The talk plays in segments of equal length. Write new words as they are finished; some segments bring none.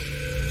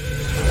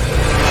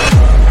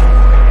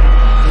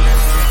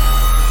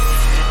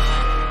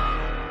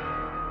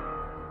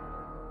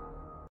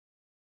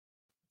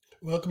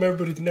Welcome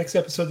everybody to the next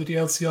episode of the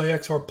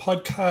LCIXR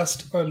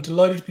podcast. I'm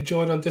delighted to be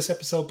joined on this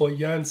episode by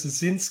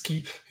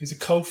Szczycinski, who's a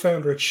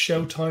co-founder at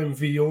Showtime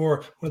VR,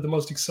 one of the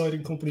most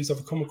exciting companies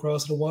I've come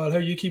across in a while. How are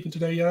you keeping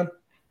today, Jan?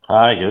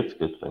 Hi, good.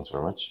 Thanks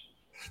very much.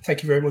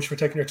 Thank you very much for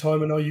taking your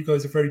time. I know you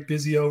guys are very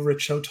busy over at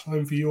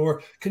Showtime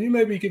VR. Can you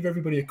maybe give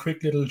everybody a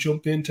quick little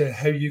jump into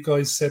how you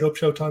guys set up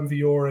Showtime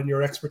VR and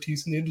your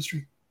expertise in the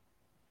industry?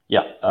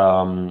 Yeah,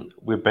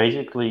 we're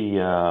basically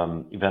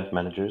event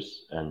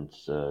managers and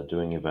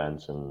doing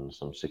events. And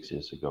some 6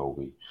 years ago,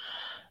 we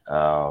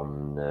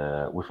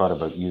thought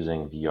about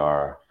using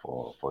VR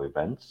for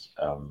events,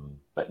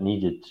 but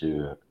needed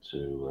to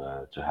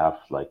have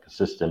like a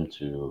system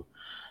to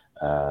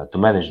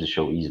manage the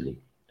show easily.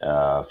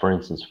 For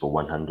instance, for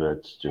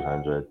 100,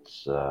 200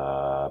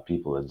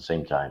 people at the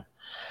same time.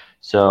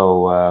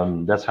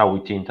 So that's how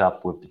we teamed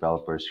up with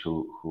developers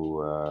who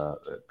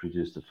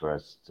produced the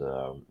first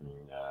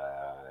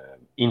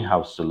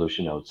in-house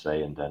solution, I would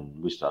say, and then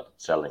we started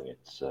selling it,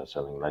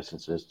 selling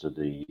licenses to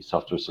the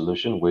software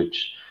solution,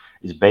 which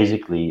is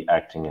basically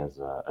acting as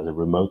a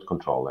remote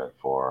controller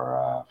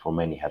for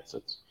many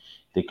headsets.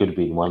 They could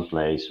be in one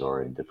place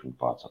or in different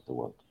parts of the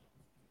world.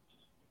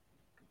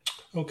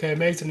 Okay,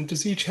 amazing. And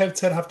does each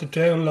headset have to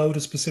download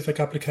a specific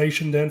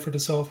application then for the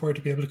software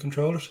to be able to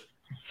control it?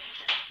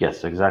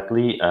 Yes,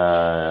 exactly.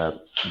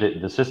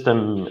 The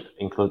system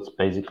includes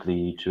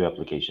basically two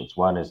applications.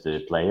 One is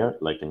the player,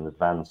 like an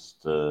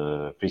advanced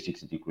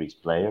 360 degrees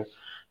player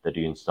that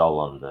you install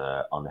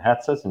on the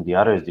headsets, and the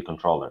other is the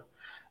controller,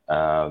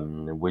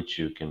 which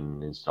you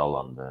can install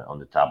on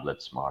the tablet,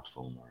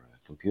 smartphone, or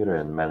computer,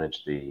 and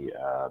manage the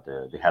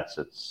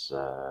headsets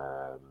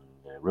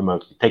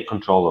remotely. Take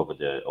control over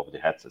the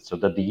headsets, so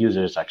that the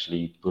users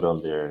actually put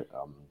on their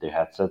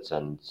headsets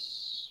and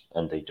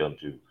they don't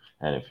do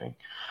anything.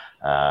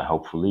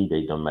 Hopefully,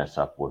 they don't mess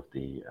up with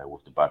the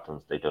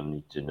buttons. They don't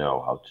need to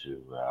know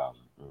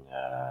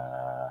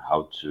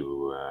how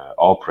to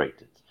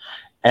operate it.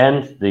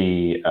 And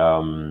the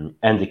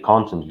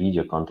content,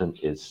 video content,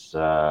 is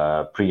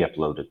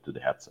pre-uploaded to the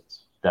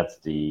headsets. That's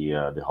the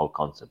whole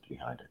concept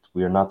behind it.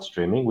 We are not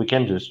streaming. We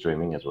can do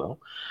streaming as well,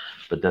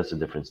 but that's a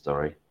different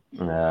story.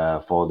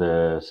 For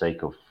the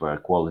sake of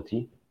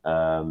quality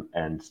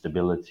and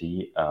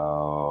stability,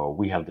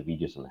 we have the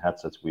videos on the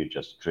headsets. We're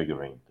just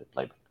triggering the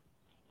playback.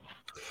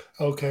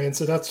 Okay, and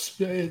so that's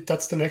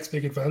the next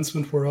big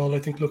advancement we're all, I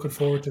think, looking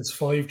forward to, is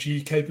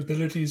 5G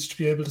capabilities to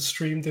be able to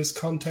stream this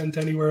content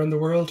anywhere in the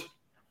world.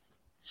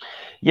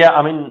 Yeah,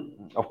 I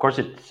mean, of course,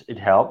 it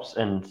helps,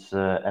 and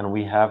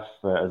we have,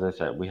 as I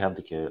said, we have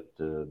the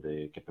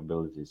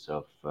capabilities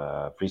of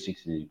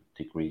 360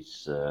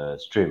 degrees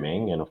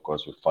streaming, and of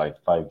course, with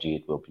 5G,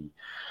 it will be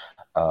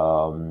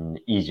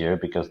easier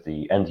because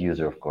the end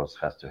user, of course,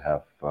 has to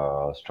have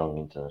strong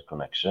internet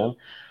connection.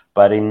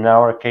 But in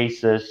our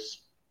cases,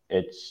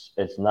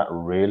 it's not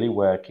really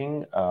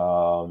working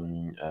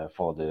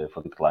for the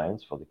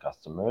clients, for the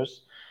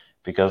customers,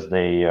 because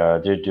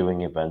they're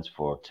doing events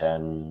for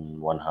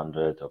 10,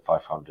 100, or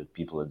 500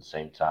 people at the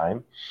same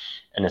time,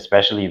 and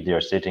especially if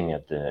they're sitting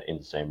in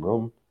the same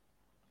room,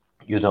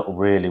 you don't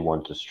really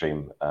want to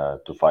stream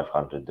to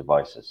 500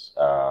 devices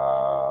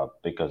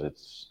because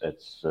it's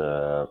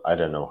I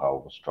don't know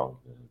how strong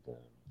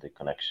the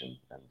connection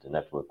and the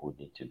network would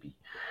need to be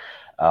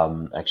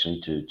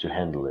actually to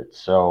handle it.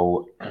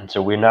 So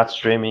we're not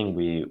streaming.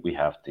 We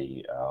have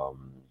the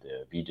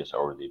videos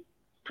already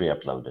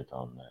pre-uploaded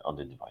on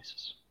the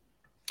devices.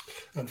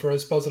 And for, I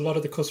suppose, a lot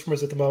of the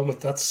customers at the moment,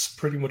 that's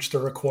pretty much the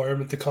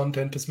requirement. The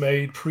content is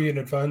made in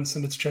advance,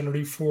 and it's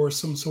generally for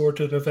some sort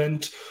of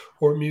event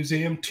or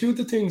museum. Two of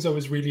the things I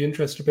was really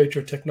interested about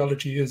your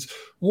technology is,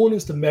 one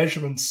is the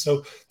measurements.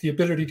 So the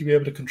ability to be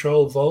able to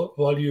control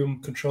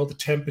volume, control the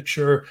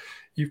temperature.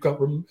 You've got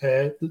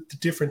the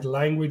different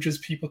languages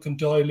people can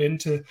dial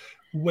into.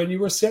 When you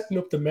were setting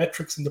up the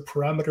metrics and the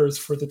parameters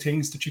for the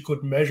things that you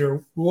could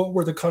measure, what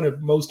were the kind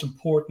of most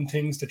important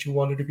things that you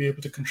wanted to be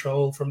able to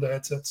control from the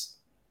headsets?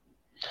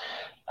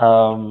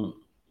 I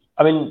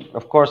mean,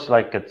 of course,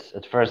 like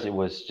at first it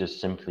was just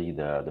simply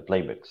the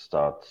playback,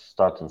 start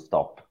and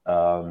stop.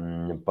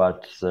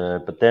 But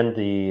then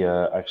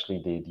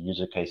actually the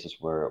user cases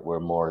were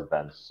more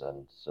advanced,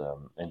 and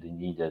they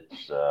needed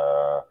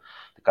the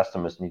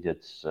customers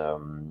needed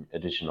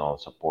additional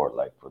support,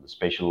 like for the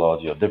spatial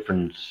audio,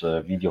 different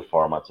video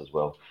formats as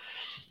well.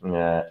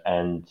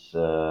 And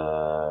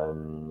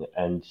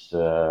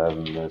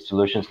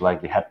solutions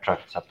like the head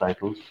tracked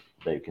subtitles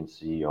that you can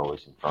see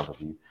always in front of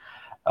you,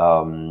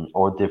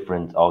 or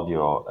different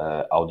audio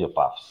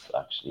paths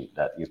actually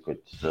that you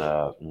could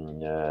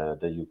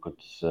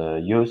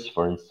use.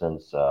 For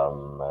instance,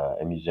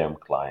 a museum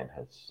client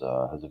has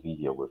a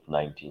video with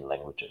 19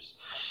 languages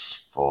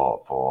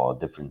for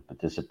different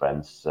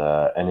participants,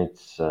 and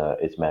it's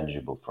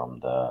manageable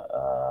from the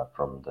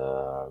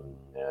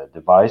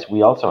device.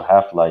 We also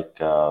have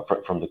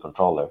from the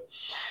controller,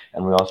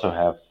 and we also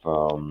have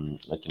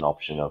like an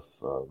option of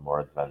more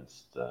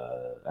advanced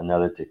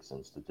analytics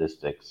and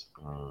statistics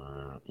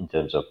in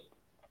terms of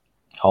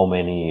how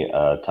many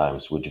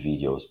times which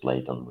video is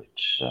played on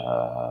which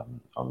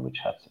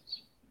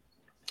headsets.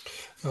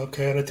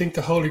 Okay, and I think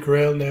the holy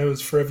grail now is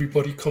for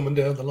everybody coming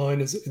down the line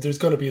is there's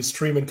going to be a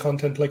streaming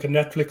content like a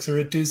Netflix or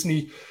a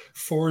Disney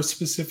for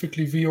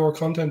specifically VR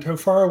content. How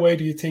far away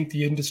do you think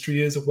the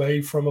industry is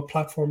away from a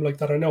platform like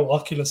that? I know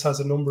Oculus has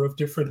a number of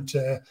different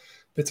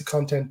bits of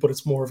content, but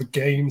it's more of a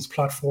games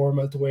platform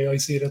the way I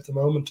see it at the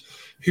moment.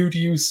 Who do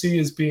you see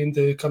as being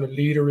the kind of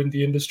leader in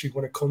the industry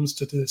when it comes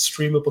to the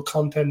streamable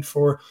content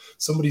for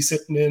somebody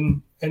sitting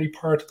in any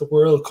part of the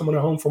world, coming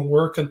home from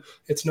work, and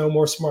it's no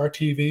more smart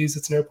TVs,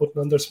 it's now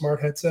putting on their smart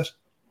headset?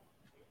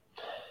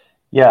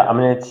 Yeah, I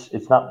mean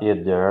it's not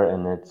yet there,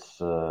 and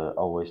it's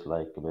always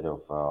like a bit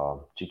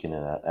of chicken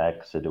and an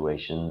egg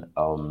situation.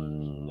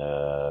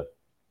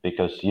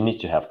 Because you need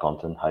to have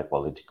content, high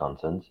quality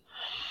content,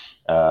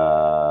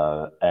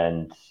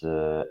 and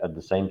at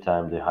the same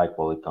time, the high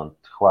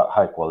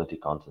quality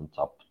content,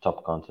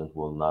 top content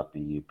will not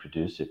be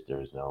produced if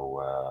there is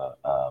no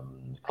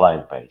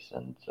client base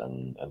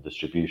and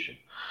distribution.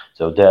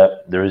 So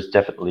there is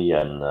definitely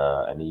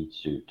a need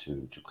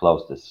to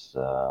close this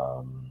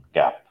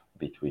gap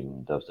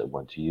between those that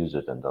want to use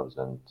it and those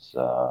that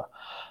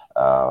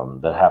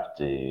have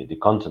the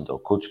content or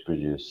could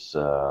produce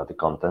the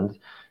content.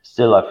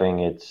 Still, I think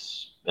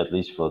it's at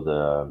least for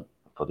the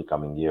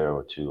coming year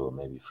or two or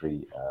maybe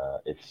three,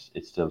 it's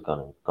still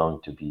going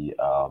to be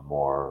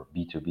more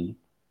B2B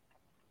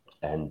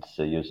and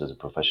used as a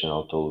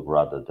professional tool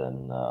rather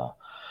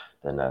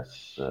than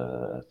as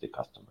the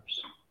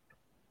customers.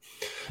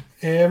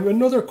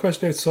 Another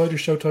question outside of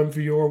Showtime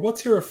VR.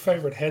 What's your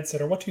favorite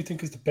headset, or what do you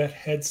think is the best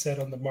headset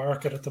on the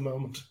market at the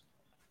moment?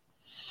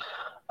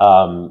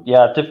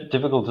 Yeah,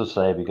 difficult to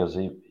say because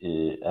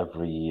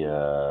every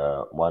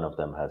one of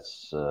them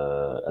has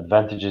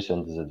advantages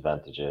and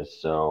disadvantages.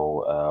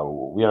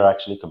 So we are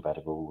actually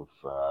compatible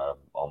with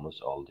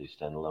almost all the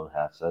standalone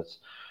headsets,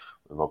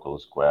 with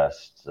Oculus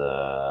Quest,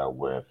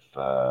 with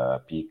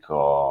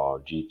Pico,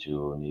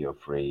 G2, Neo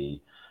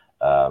 3.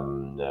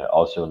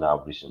 Also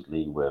now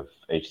recently with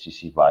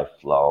HTC Vive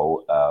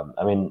Flow.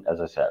 I mean, as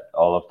I said,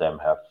 all of them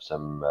have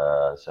some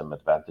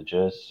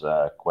advantages.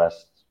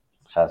 Quest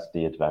has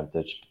the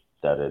advantage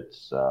that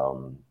it's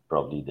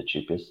probably the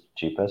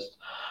cheapest,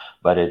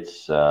 but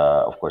it's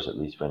of course, at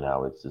least for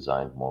now, it's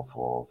designed more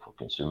for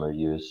consumer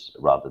use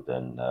rather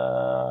than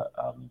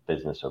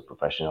business or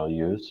professional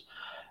use.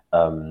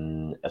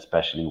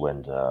 Especially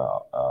when the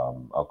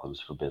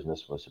Oculus for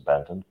Business was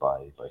abandoned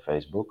by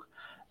Facebook.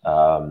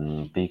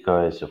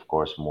 Pico is of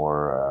course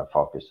more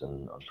focused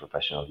on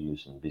professional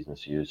use and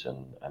business use,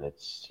 and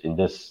it's in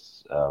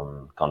this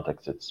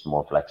context it's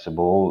more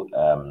flexible.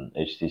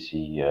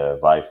 HTC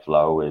Vive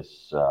Flow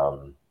is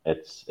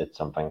it's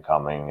something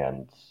coming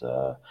and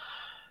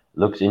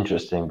looks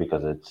interesting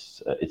because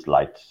it's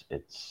light,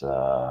 it's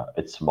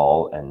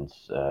small,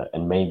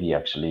 and maybe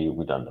actually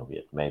we don't know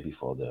yet. Maybe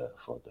for the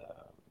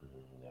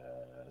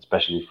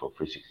especially for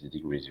 360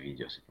 degrees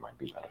videos, it might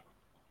be better.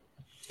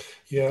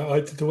 Yeah,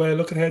 the way I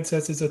look at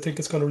headsets is I think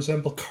it's going to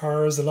resemble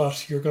cars a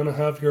lot. You're going to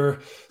have your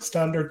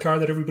standard car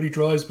that everybody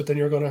drives, but then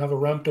you're going to have a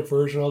ramped up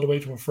version all the way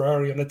to a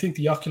Ferrari. And I think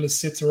the Oculus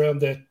sits around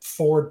the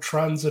Ford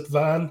Transit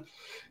van.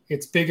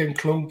 It's big and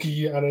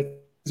clunky and it's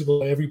usable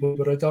by everybody,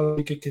 but I don't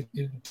think it can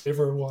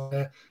deliver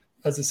one.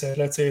 As I said,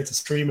 let's say it's a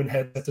streaming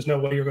headset. There's no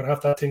way you're going to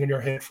have that thing in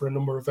your head for a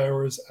number of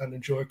hours and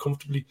enjoy it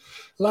comfortably.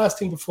 Last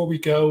thing before we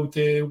go,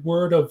 the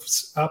word of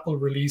Apple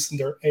releasing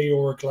their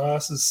AR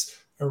glasses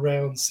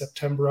around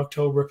September,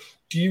 October.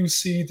 Do you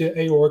see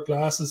the AR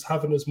glasses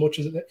having as much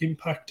an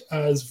impact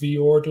as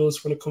VR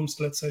does when it comes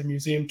to, let's say,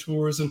 museum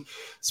tours and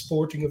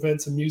sporting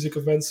events and music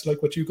events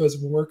like what you guys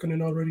have been working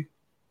in already?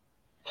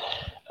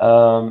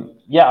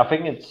 Yeah, I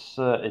think it's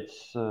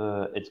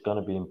going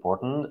to be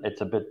important. It's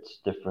a bit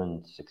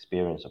different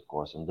experience, of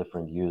course, and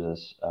different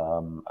users.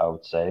 I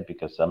would say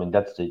because I mean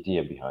that's the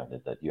idea behind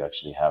it, that you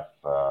actually have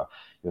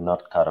you're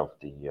not cut off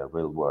the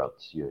real world.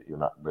 You're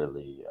not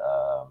really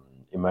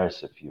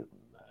immersive.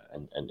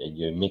 And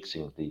you're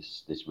mixing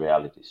these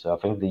realities. So I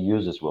think the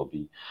users will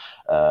be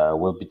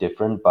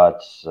different,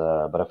 but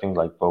I think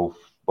like both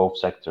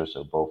sectors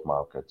or both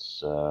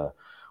markets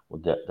will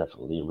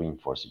definitely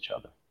reinforce each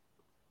other.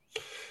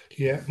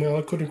 Yeah, no,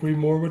 I couldn't agree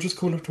more. We're just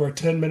coming up to our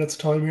 10 minutes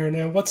time here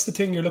now. What's the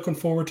thing you're looking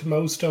forward to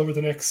most over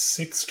the next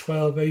 6,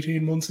 12,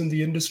 18 months in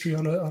the industry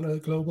on a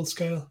global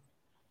scale?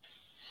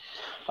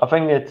 I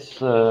think it's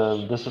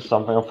this is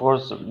something. Of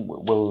course,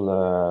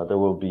 will there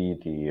will be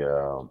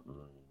the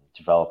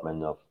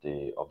development of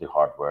the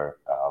hardware,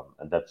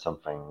 and that's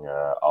something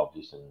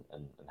obvious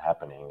and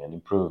happening and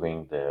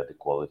improving the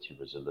quality,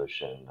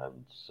 resolution,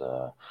 and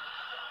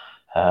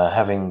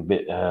having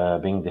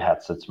being the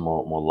headsets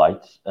more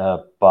light.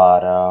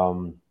 But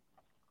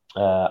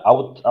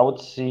I would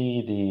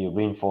see the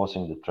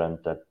reinforcing the trend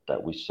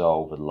that we saw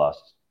over the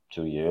last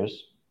 2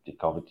 years, the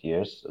COVID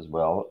years as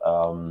well.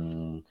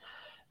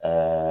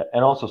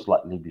 And also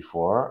slightly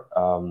before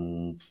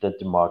that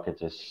the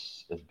market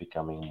is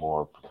becoming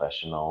more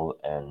professional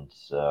and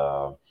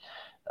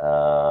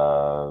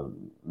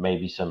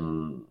maybe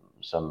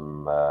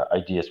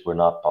ideas were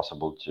not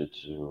possible to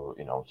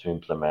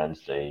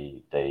implement.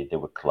 They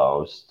were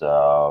closed.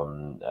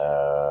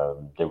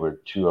 They were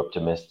too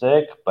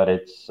optimistic, but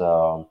it's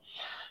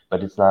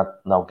not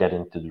now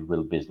getting to the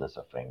real business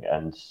of thing.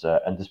 And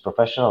this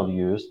professional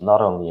use,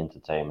 not only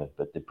entertainment,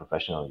 but the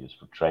professional use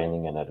for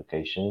training and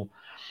education.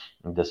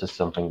 This is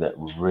something that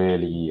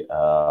really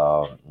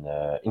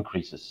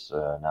increases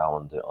now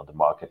on the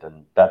market,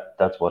 and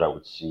that's what I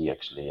would see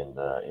actually in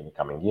the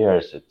coming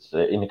years. It's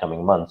in the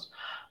coming months,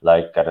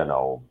 like I don't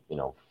know,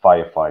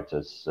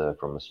 firefighters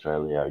from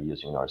Australia are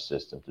using our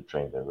system to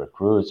train their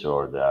recruits,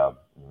 or the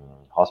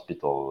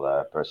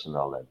hospital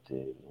personnel at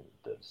the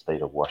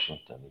state of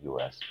Washington,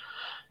 U.S.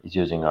 is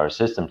using our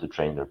system to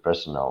train their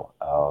personnel,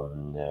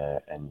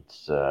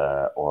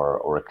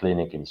 or a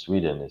clinic in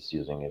Sweden is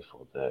using it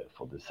for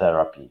the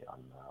therapy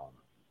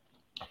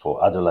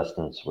for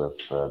adolescents with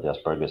the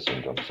Asperger's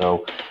syndrome.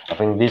 So I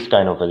think this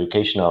kind of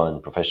educational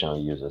and professional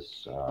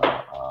uses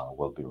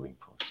will be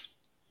reinforced.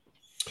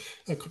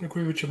 I couldn't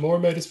agree with you more,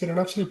 mate. It's been an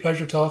absolute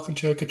pleasure talking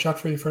to you. I could chat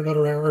for you for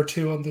another hour or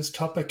two on this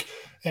topic.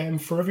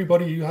 For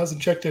everybody who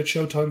hasn't checked out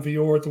Showtime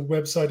VR, the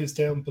website is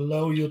down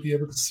below. You'll be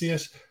able to see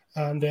it.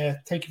 And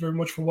thank you very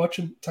much for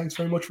watching. Thanks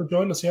very much for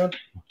joining us, Jan.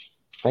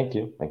 Thank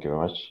you. Thank you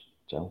very much,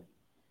 Jan.